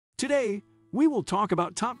Today, we will talk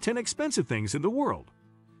about top 10 expensive things in the world.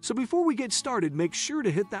 So before we get started, make sure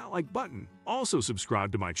to hit that like button. Also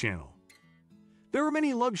subscribe to my channel. There are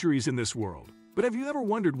many luxuries in this world, but have you ever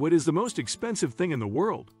wondered what is the most expensive thing in the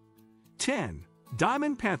world? 10.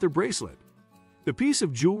 Diamond Panther Bracelet. The piece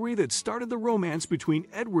of jewelry that started the romance between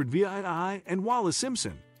Edward VII and Wallis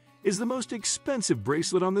Simpson is the most expensive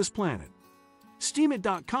bracelet on this planet.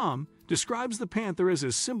 Steemit.com describes the panther as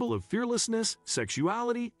a symbol of fearlessness,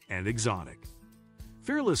 sexuality, and exotic.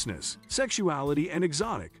 Fearlessness, sexuality, and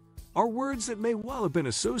exotic are words that may well have been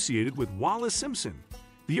associated with Wallis Simpson,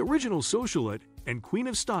 the original socialite and queen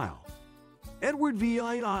of style. Edward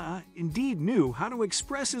VII indeed knew how to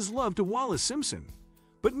express his love to Wallis Simpson,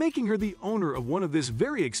 but making her the owner of one of this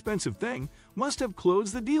very expensive thing must have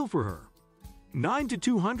closed the deal for her. 9 to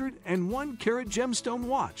 201 carat gemstone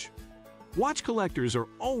watch. Watch collectors are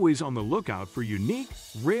always on the lookout for unique,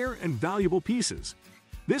 rare, and valuable pieces.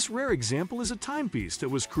 This rare example is a timepiece that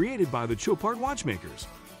was created by the Chopard watchmakers.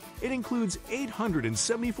 It includes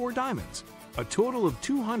 874 diamonds, a total of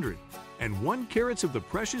 201 carats of the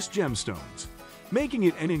precious gemstones, making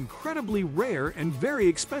it an incredibly rare and very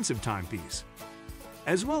expensive timepiece.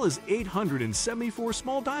 As well as 874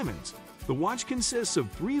 small diamonds, the watch consists of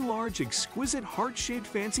 3 large, exquisite heart-shaped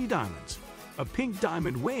fancy diamonds, a pink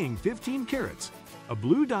diamond weighing 15 carats, a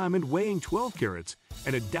blue diamond weighing 12 carats,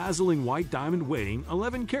 and a dazzling white diamond weighing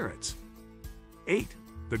 11 carats. 8.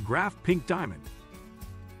 The Graf Pink Diamond.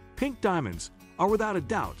 Pink diamonds are without a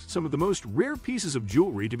doubt some of the most rare pieces of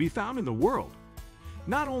jewelry to be found in the world.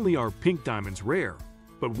 Not only are pink diamonds rare,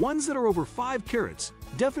 but ones that are over 5 carats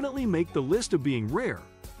definitely make the list of being rare,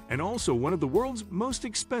 and also one of the world's most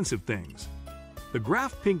expensive things. The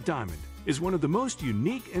Graf Pink Diamond is one of the most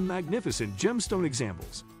unique and magnificent gemstone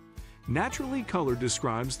examples. Naturally Colored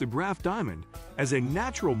describes the Graf diamond as a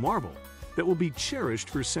natural marble that will be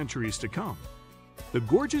cherished for centuries to come. The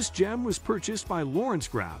gorgeous gem was purchased by Lawrence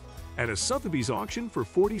Graf at a Sotheby's auction for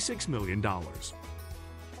 $46 million.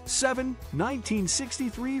 7.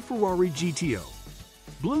 1963 Ferrari GTO.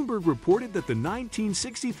 Bloomberg reported that the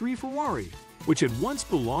 1963 Ferrari, which had once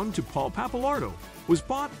belonged to Paul Pappalardo, was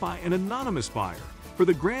bought by an anonymous buyer for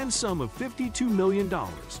the grand sum of $52 million.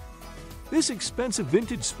 This expensive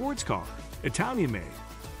vintage sports car, Italian-made,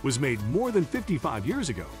 was made more than 55 years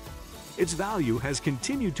ago. Its value has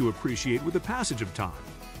continued to appreciate with the passage of time.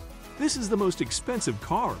 This is the most expensive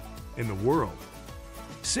car in the world.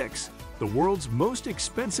 6. The world's most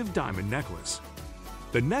expensive diamond necklace.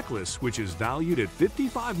 The necklace, which is valued at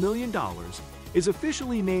 $55 million, is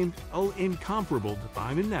officially named Al Incomparable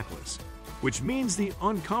Diamond Necklace, which means the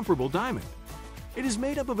uncomparable diamond. It is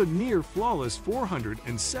made up of a near-flawless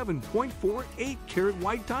 407.48 carat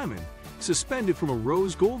white diamond suspended from a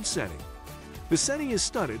rose gold setting. The setting is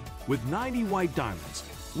studded with 90 white diamonds,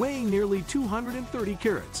 weighing nearly 230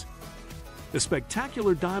 carats. The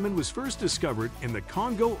spectacular diamond was first discovered in the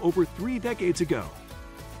Congo over 3 decades ago.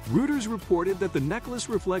 Reuters reported that the necklace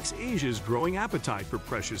reflects Asia's growing appetite for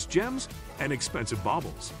precious gems and expensive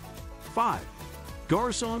baubles. 5.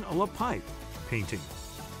 Garçon à la Pipe painting.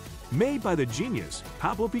 Made by the genius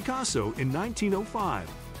Pablo Picasso in 1905,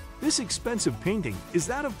 this expensive painting is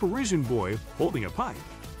that of a Parisian boy holding a pipe.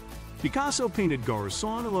 Picasso painted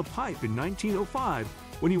Garçon à la Pipe in 1905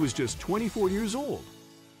 when he was just 24 years old.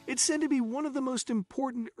 It's said to be one of the most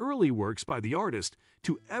important early works by the artist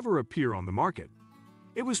to ever appear on the market.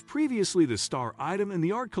 It was previously the star item in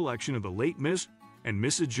the art collection of the late Miss and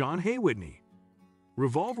Mrs. John Hay Whitney.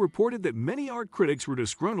 Revolve reported that many art critics were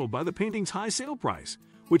disgruntled by the painting's high sale price,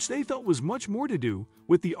 which they felt was much more to do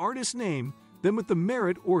with the artist's name than with the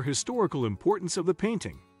merit or historical importance of the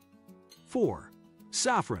painting. 4.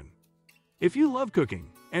 Saffron. If you love cooking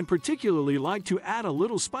and particularly like to add a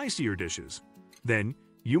little spice to your dishes, then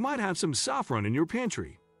you might have some saffron in your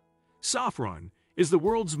pantry. Saffron is the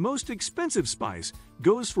world's most expensive spice,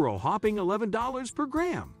 goes for a whopping $11 per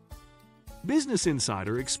gram. Business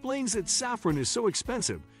Insider explains that saffron is so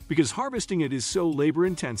expensive because harvesting it is so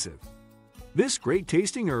labor-intensive. This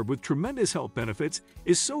great-tasting herb with tremendous health benefits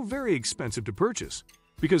is so very expensive to purchase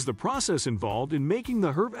because the process involved in making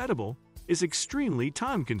the herb edible is extremely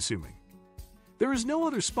time-consuming. There is no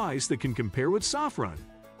other spice that can compare with saffron,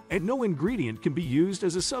 and no ingredient can be used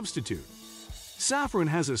as a substitute. Saffron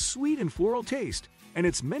has a sweet and floral taste, and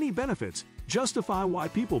its many benefits justify why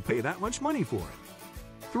people pay that much money for it.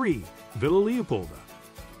 3. Villa Leopolda.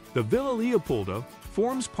 The Villa Leopolda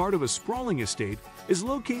forms part of a sprawling estate, is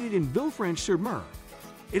located in Villefranche-sur-Mer.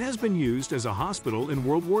 It has been used as a hospital in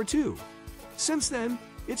World War II. Since then,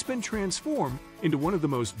 it's been transformed into one of the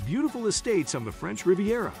most beautiful estates on the French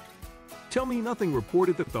Riviera. Tell Me Nothing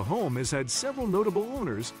reported that the home has had several notable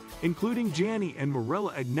owners, including Janie and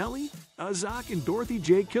Morella Agnelli, Isaac and Dorothy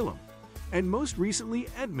J. Killam, and most recently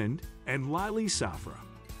Edmund and Lily Safra.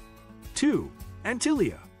 2.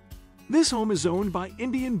 Antilia. This home is owned by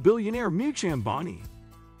Indian billionaire Mukesh Ambani.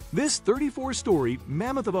 This 34-story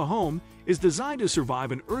mammoth of a home is designed to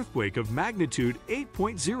survive an earthquake of magnitude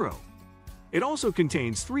 8.0. It also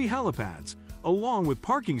contains 3 helipads, along with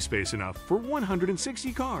parking space enough for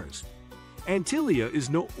 160 cars. Antilia is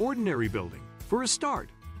no ordinary building. For a start,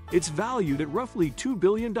 it's valued at roughly $2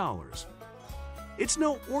 billion. It's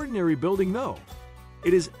no ordinary building though.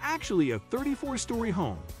 It is actually a 34-story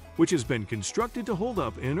home which has been constructed to hold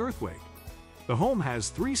up in an earthquake. The home has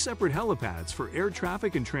 3 separate helipads for air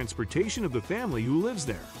traffic and transportation of the family who lives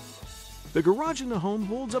there. The garage in the home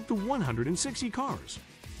holds up to 160 cars,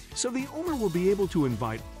 so the owner will be able to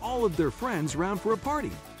invite all of their friends round for a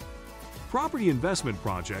party. Property Investment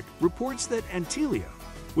Project reports that Antilia,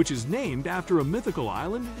 which is named after a mythical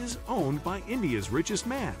island, is owned by India's richest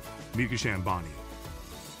man, Mukesh Ambani.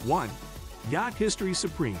 1. Yacht History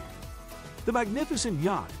Supreme. The magnificent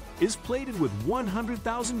yacht is plated with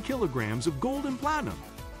 100,000 kilograms of gold and platinum.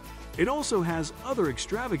 It also has other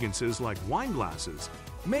extravagances like wine glasses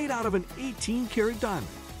made out of an 18-karat diamond.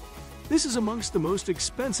 This is amongst the most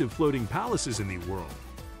expensive floating palaces in the world,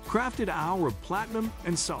 crafted out of platinum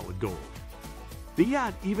and solid gold. The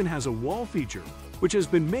yacht even has a wall feature which has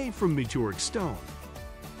been made from meteoric stone.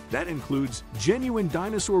 That includes genuine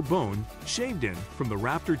dinosaur bone shaved in from the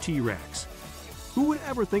raptor T-Rex. Who would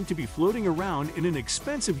ever think to be floating around in an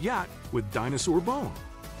expensive yacht with dinosaur bone?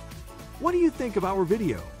 What do you think of our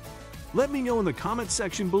video? Let me know in the comment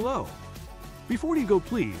section below. Before you go,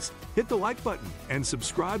 please hit the like button and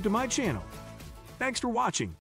subscribe to my channel. Thanks for watching.